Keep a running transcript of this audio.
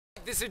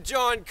This is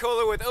John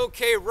Kohler with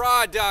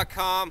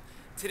OKRaw.com.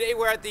 Today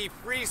we're at the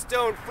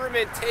Freestone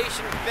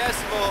Fermentation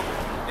Festival.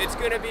 It's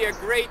going to be a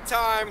great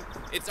time.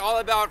 It's all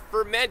about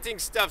fermenting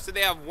stuff. So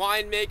they have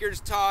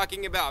winemakers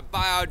talking about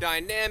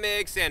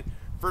biodynamics and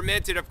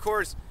fermented, of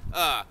course,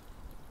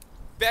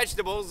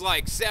 vegetables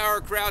like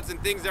sauerkrauts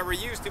and things that we're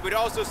used to, but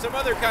also some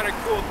other kind of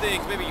cool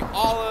things, maybe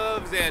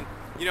olives and,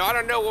 I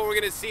don't know what we're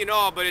going to see and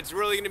all, but it's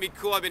really going to be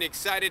cool. I've been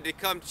excited to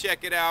come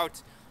check it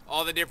out.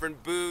 All the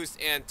different booths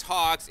and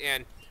talks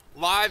and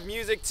live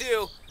music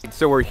too.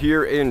 So we're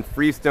here in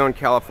Freestone,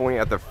 California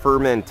at the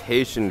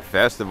Fermentation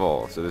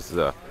Festival. So this is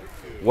a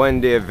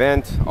one-day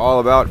event all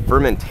about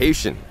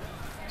fermentation.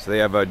 So they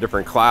have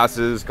different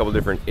classes, a couple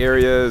different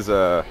areas,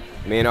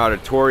 main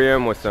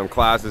auditorium with some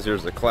classes.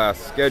 Here's the class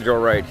schedule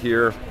right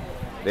here.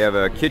 They have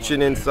a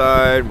kitchen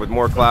inside with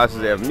more classes.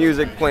 They have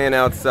music playing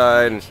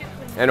outside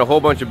and a whole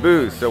bunch of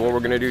booths. So what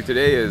we're gonna do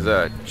today is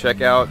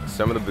check out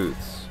some of the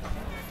booths.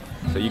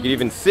 So you can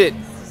even sit,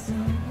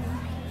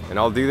 and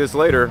I'll do this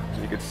later,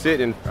 so you could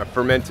sit in a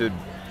fermented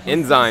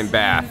enzyme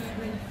bath.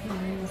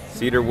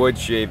 Cedar wood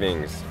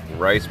shavings,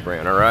 rice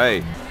bran, all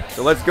right.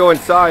 So let's go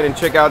inside and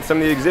check out some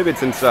of the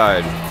exhibits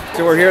inside.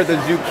 So we're here at the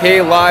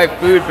Zukay live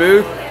food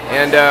booth,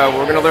 and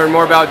we're gonna learn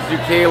more about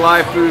Zukay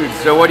live foods.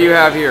 So what do you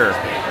have here?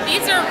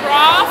 These are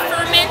raw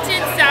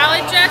fermented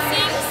salad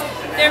dressings.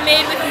 They're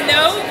made with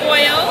no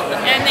oil,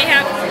 and they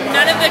have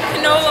none of the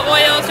canola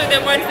oils or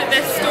the ones that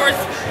the stores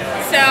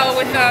sell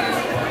with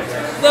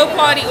low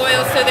quality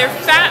oils, so they're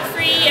fat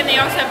free and they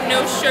also have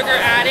no sugar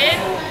added.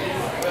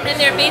 And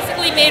they're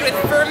basically made with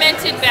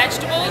fermented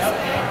vegetables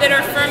that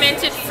are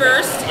fermented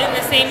first in the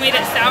same way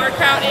that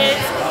sauerkraut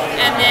is,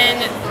 and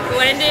then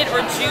blended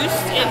or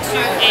juiced into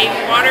a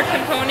water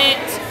component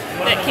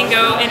that can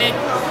go in a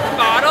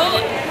bottle.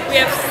 We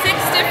have 6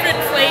 different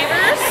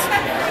flavors.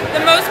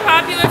 The most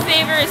popular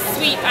flavor is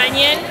sweet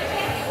onion.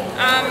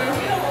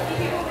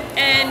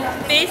 And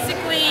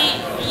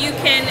basically you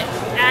can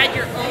add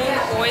your own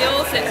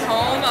oils at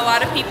home. A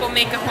lot of people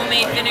make a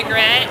homemade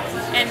vinaigrette,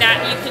 and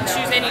that you can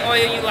choose any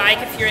oil you like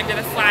if you're into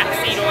the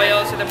flaxseed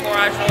oils or the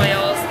borage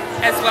oils,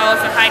 as well as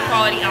the high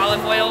quality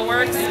olive oil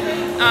works.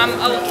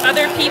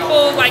 Other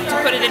people like to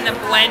put it in the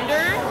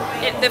blender.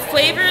 The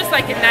flavor is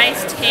like a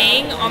nice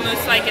tang,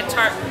 almost like a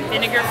tart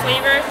vinegar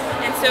flavor,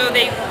 and so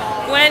they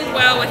blend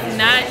well with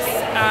nuts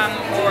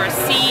or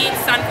seeds,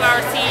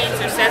 sunflower seeds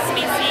or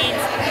sesame seeds.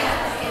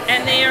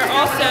 And they are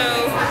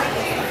also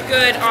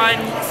good on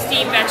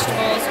steamed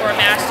vegetables or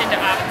mashed into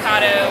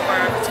avocado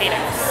or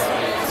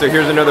potatoes. So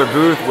here's another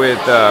booth with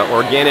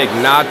organic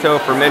natto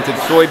fermented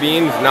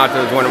soybeans.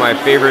 Natto is one of my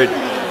favorite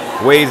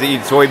ways to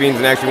eat soybeans,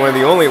 and actually one of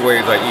the only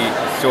ways I eat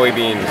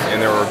soybeans,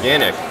 and they're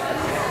organic.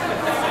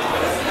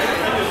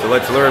 So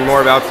let's learn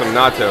more about some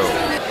natto.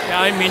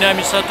 I'm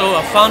Minami Sato,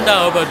 a founder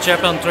of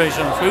Japan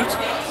Traditional Foods,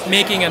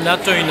 making a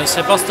natto in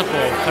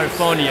Sebastopol,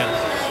 California.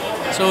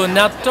 So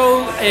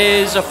natto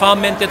is a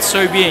fermented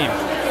soybean.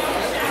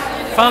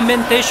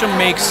 Fermentation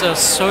makes a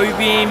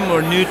soybean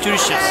more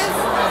nutritious,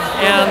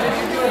 and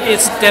it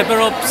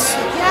develops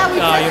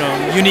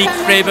unique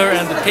flavor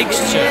and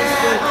texture.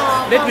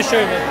 Let me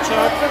show you the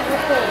chart.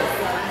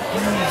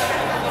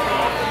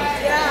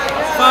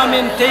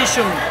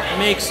 Fermentation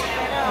makes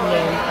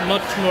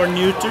much more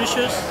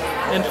nutritious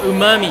and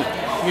umami,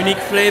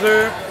 unique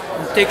flavor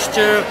and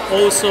texture.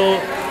 Also,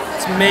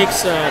 it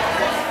makes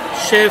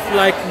shelf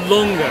life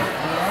longer.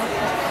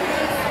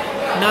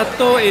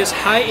 Natto is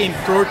high in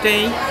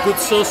protein, good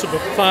source of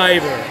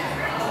fiber.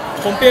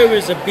 Compared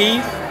with the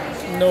beef,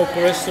 no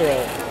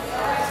cholesterol,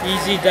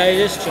 easy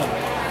digestion.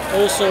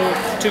 Also,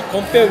 to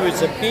compare with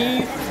the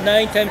beef,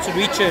 9 times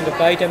richer in the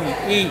vitamin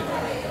E.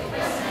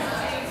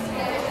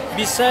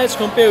 Besides,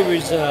 compared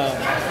with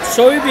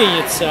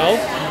soybean itself,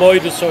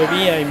 boiled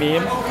soybean I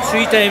mean,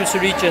 3 times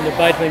richer in the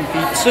vitamin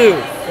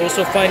B2.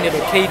 Also find it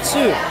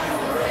K2.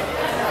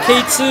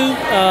 K2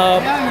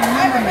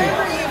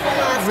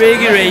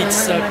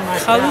 regulates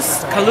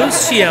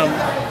calcium,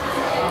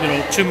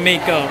 to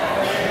make a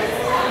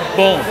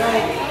bone.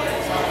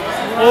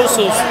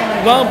 Also,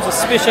 one of the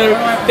special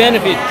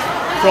benefits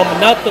from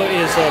natto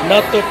is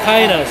natto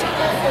kinase.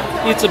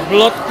 It's a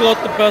blood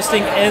clot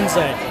busting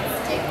enzyme,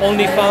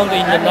 only found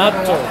in the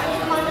natto.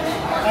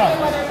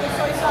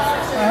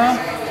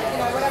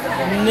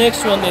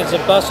 Next one is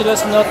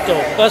bacillus natto.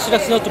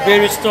 Bacillus natto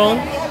very strong,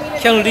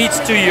 can lead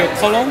to your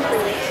colon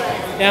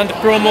and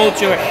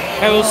promote your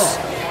health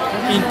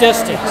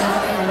intestines.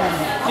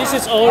 This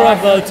is all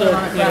about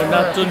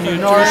natto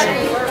nutrition.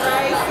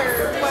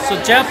 So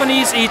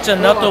Japanese eat a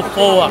natto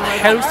for a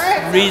health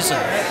reason.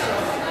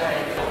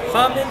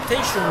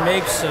 Fermentation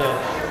makes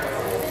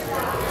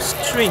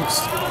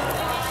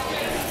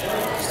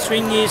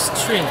stringy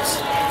strings,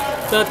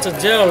 but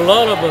there are a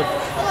lot of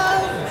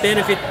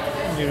benefit,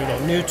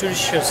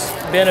 nutritious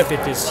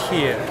benefit is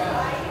here.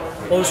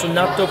 Also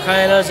natto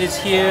kinase is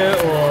here,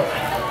 or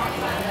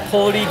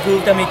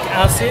polyglutamic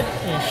acid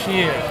in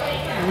here,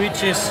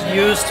 which is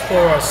used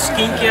for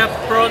skincare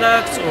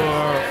products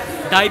or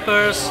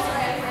diapers.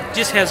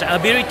 This has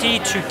ability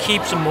to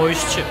keep the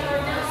moisture.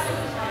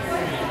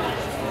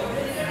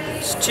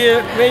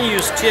 stir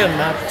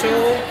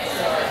natto,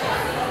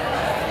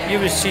 you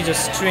will see the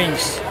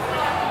strings.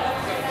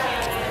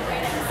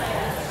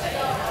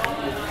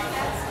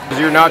 Is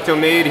your natto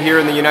made here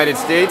in the United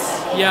States?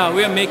 Yeah,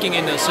 we are making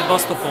in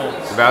Sebastopol.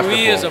 Sebastopol.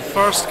 We are the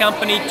first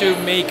company to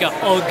make an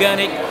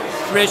organic,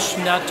 fresh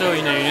natto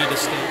in the United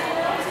States.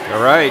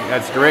 All right,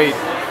 that's great.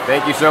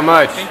 Thank you so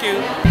much. Thank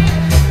you.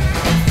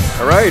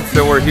 All right,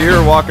 so we're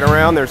here walking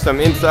around. There's some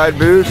inside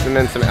booths and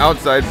then some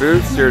outside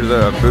booths. Here's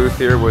a booth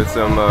here with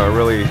some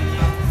really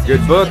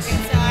good books.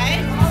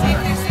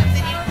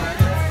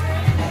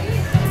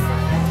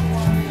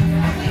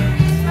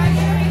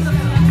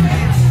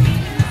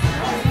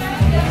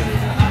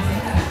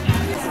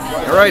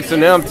 All right, so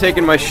now I'm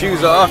taking my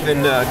shoes off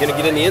and gonna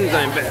get in the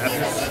enzyme bath.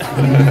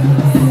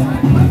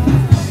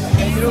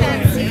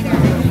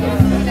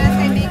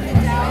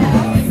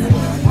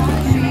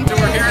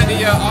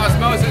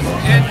 Osmosis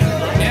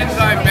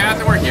enzyme bath,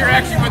 and we're here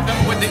actually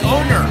with the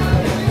owner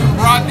who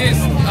brought this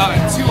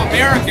to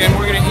America, and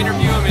we're going to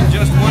interview him in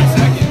just 1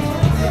 second.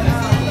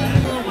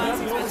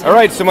 All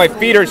right, so my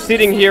feet are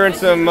sitting here in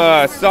some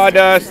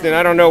sawdust, and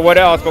I don't know what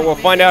else, but we'll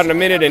find out in a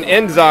minute in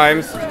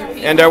enzymes.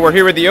 And we're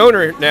here with the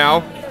owner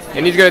now,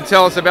 and he's going to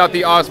tell us about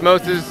the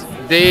Osmosis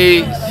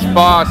Day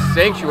Spa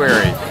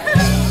Sanctuary.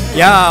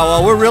 Yeah,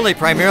 well, we're really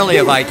primarily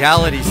a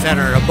vitality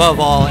center above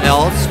all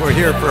else. We're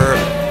here for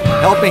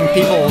helping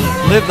people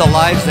live the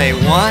lives they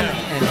want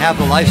and have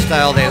the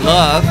lifestyle they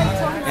love.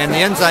 And the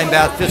enzyme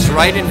bath fits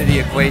right into the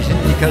equation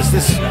because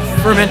this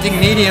fermenting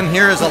medium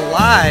here is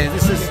alive.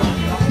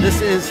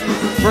 This is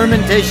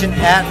fermentation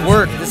at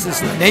work. This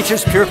is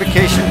nature's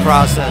purification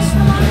process.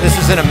 This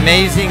is an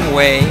amazing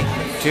way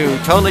to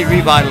totally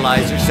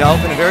revitalize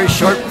yourself in a very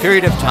short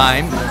period of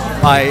time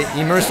by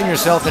immersing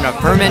yourself in a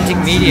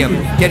fermenting medium,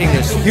 getting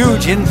this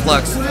huge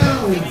influx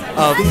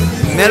of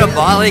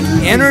metabolic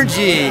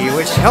energy,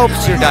 which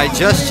helps your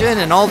digestion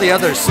and all the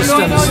other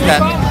systems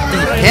that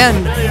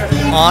depend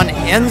on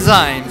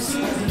enzymes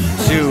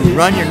to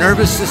run your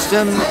nervous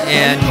system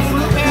and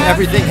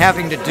everything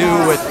having to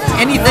do with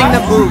anything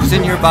that moves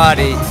in your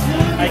body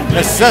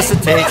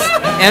necessitates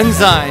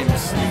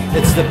enzymes.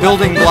 It's the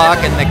building block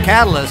and the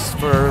catalyst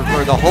for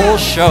the whole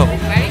show.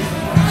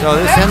 So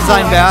this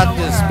enzyme bath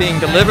is being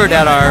delivered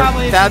at our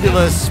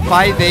fabulous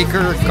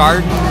 5-acre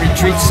garden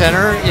retreat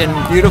center in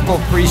beautiful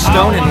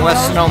Freestone in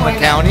West Sonoma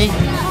County,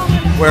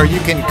 where you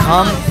can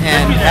come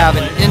and have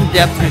an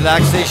in-depth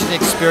relaxation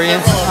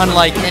experience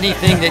unlike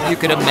anything that you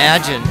could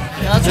imagine.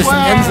 This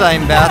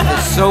enzyme bath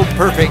is so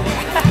perfect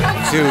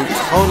to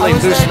totally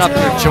loosen up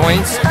your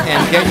joints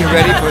and get you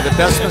ready for the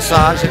best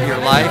massage of your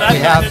life. We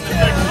have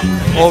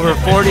over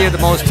 40 of the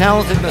most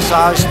talented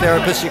massage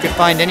therapists you could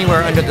find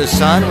anywhere under the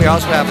sun. We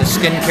also have a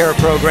skincare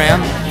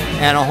program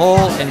and a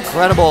whole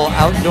incredible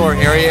outdoor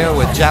area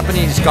with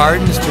Japanese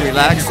gardens to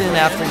relax in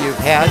after you've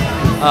had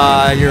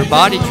your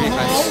body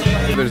treatments.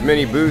 There's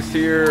many booths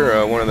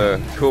here. One of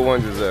the cool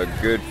ones is a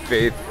Good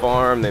Faith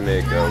Farm. They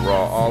make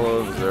raw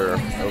olives. They're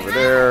over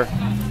there.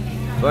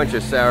 A bunch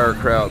of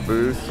sauerkraut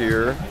booths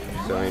here.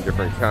 So many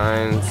different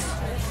kinds.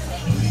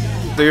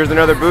 So here's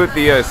another booth,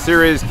 the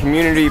Ceres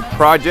Community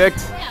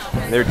Project.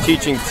 They're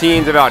teaching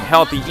teens about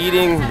healthy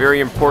eating, very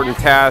important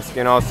task,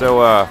 and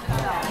also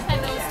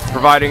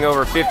providing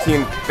over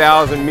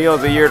 15,000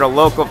 meals a year to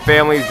local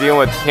families dealing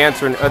with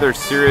cancer and other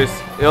serious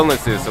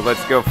illnesses. So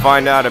let's go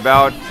find out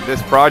about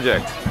this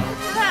project.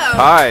 Hello.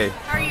 Hi.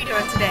 How are you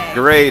doing today?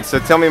 Great. So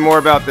tell me more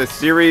about the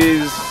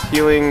Ceres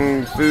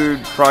Healing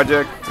Food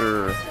Project.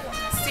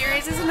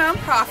 Ceres is a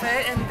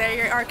nonprofit, and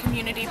they are a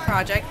community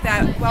project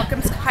that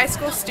welcomes high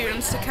school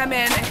students to come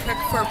in and cook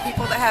for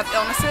people that have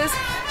illnesses,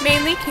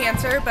 mainly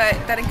cancer, but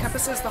that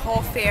encompasses the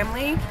whole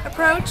family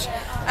approach.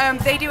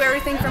 They do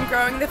everything from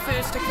growing the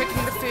foods to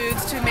cooking the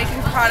foods to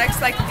making products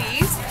like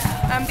these.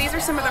 These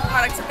are some of the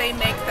products that they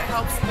make that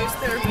helps boost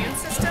their immune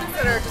systems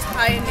that are just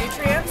high in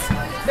nutrients.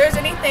 There's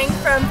anything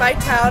from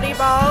vitality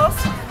balls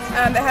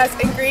that has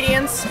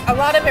ingredients. A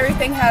lot of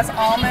everything has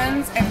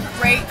almonds and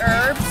great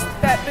herbs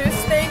that boost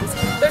things.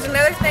 There's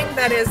another thing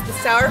that is the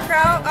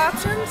sauerkraut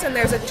options, and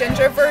there's a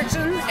ginger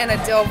version and a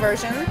dill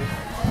version.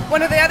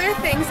 One of the other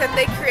things that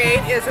they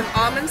create is an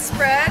almond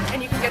spread,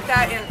 and you can get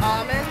that in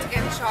almond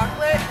and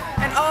chocolate.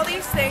 And all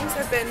these things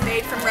have been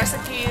made from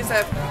recipes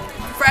of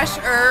fresh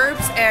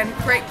herbs and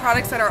great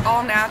products that are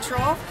all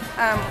natural,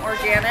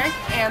 organic,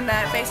 and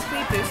that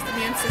basically boost the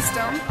immune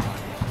system.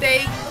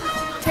 They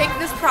take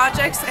this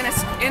project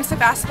in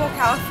Sebastopol,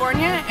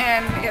 California,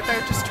 and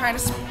they're just trying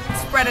to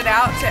spread it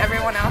out to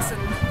everyone else in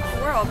the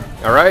world.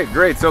 All right,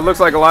 great. So it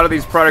looks like a lot of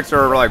these products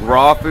are like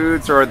raw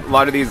foods, or a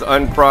lot of these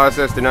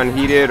unprocessed and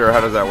unheated, or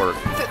how does that work?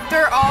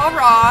 They're all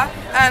raw.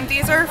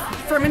 These are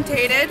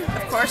fermented,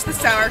 of course, the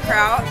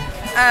sauerkraut.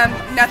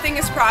 Nothing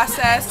is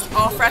processed,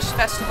 all fresh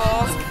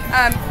vegetables.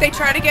 They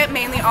try to get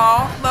mainly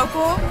all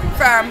local,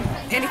 from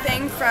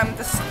anything from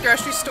the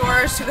grocery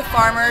stores to the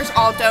farmers,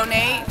 all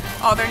donate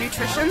all their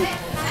nutrition.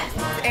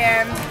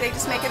 And they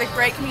just make it a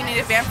great community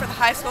event for the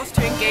high schools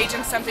to engage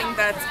in something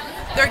that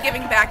they're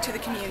giving back to the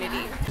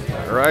community.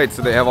 All right,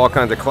 so they have all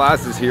kinds of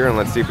classes here, and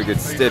let's see if we could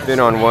step in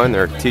on one.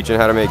 They're teaching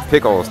how to make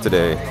pickles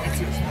today.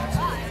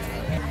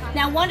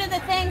 Now, one of the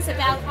things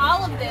about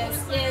all of this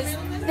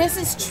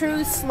is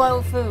true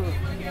slow food.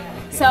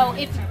 So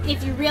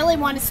if you really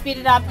want to speed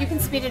it up, you can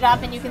speed it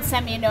up and you can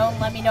send me a note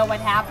and let me know what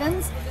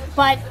happens.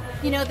 But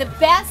you know, the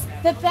best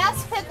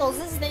pickles,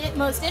 this is the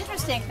most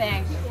interesting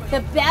thing,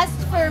 the best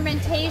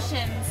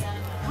fermentations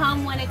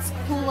come when it's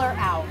cooler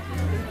out.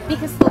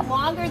 Because the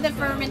longer the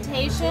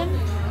fermentation,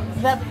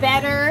 the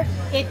better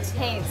it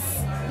tastes.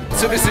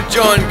 So this is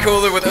John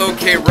Kohler with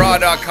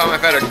OKRaw.com.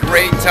 I've had a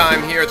great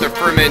time here at the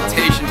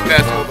Fermentation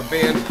Festival. The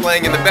band's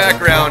playing in the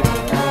background,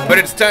 but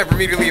it's time for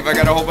me to leave. I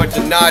got a whole bunch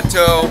of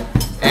natto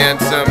and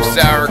some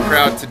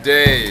sauerkraut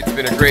today. It's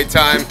been a great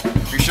time.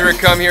 Be sure to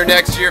come here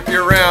next year if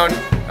you're around.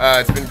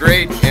 It's been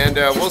great, and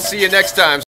we'll see you next time.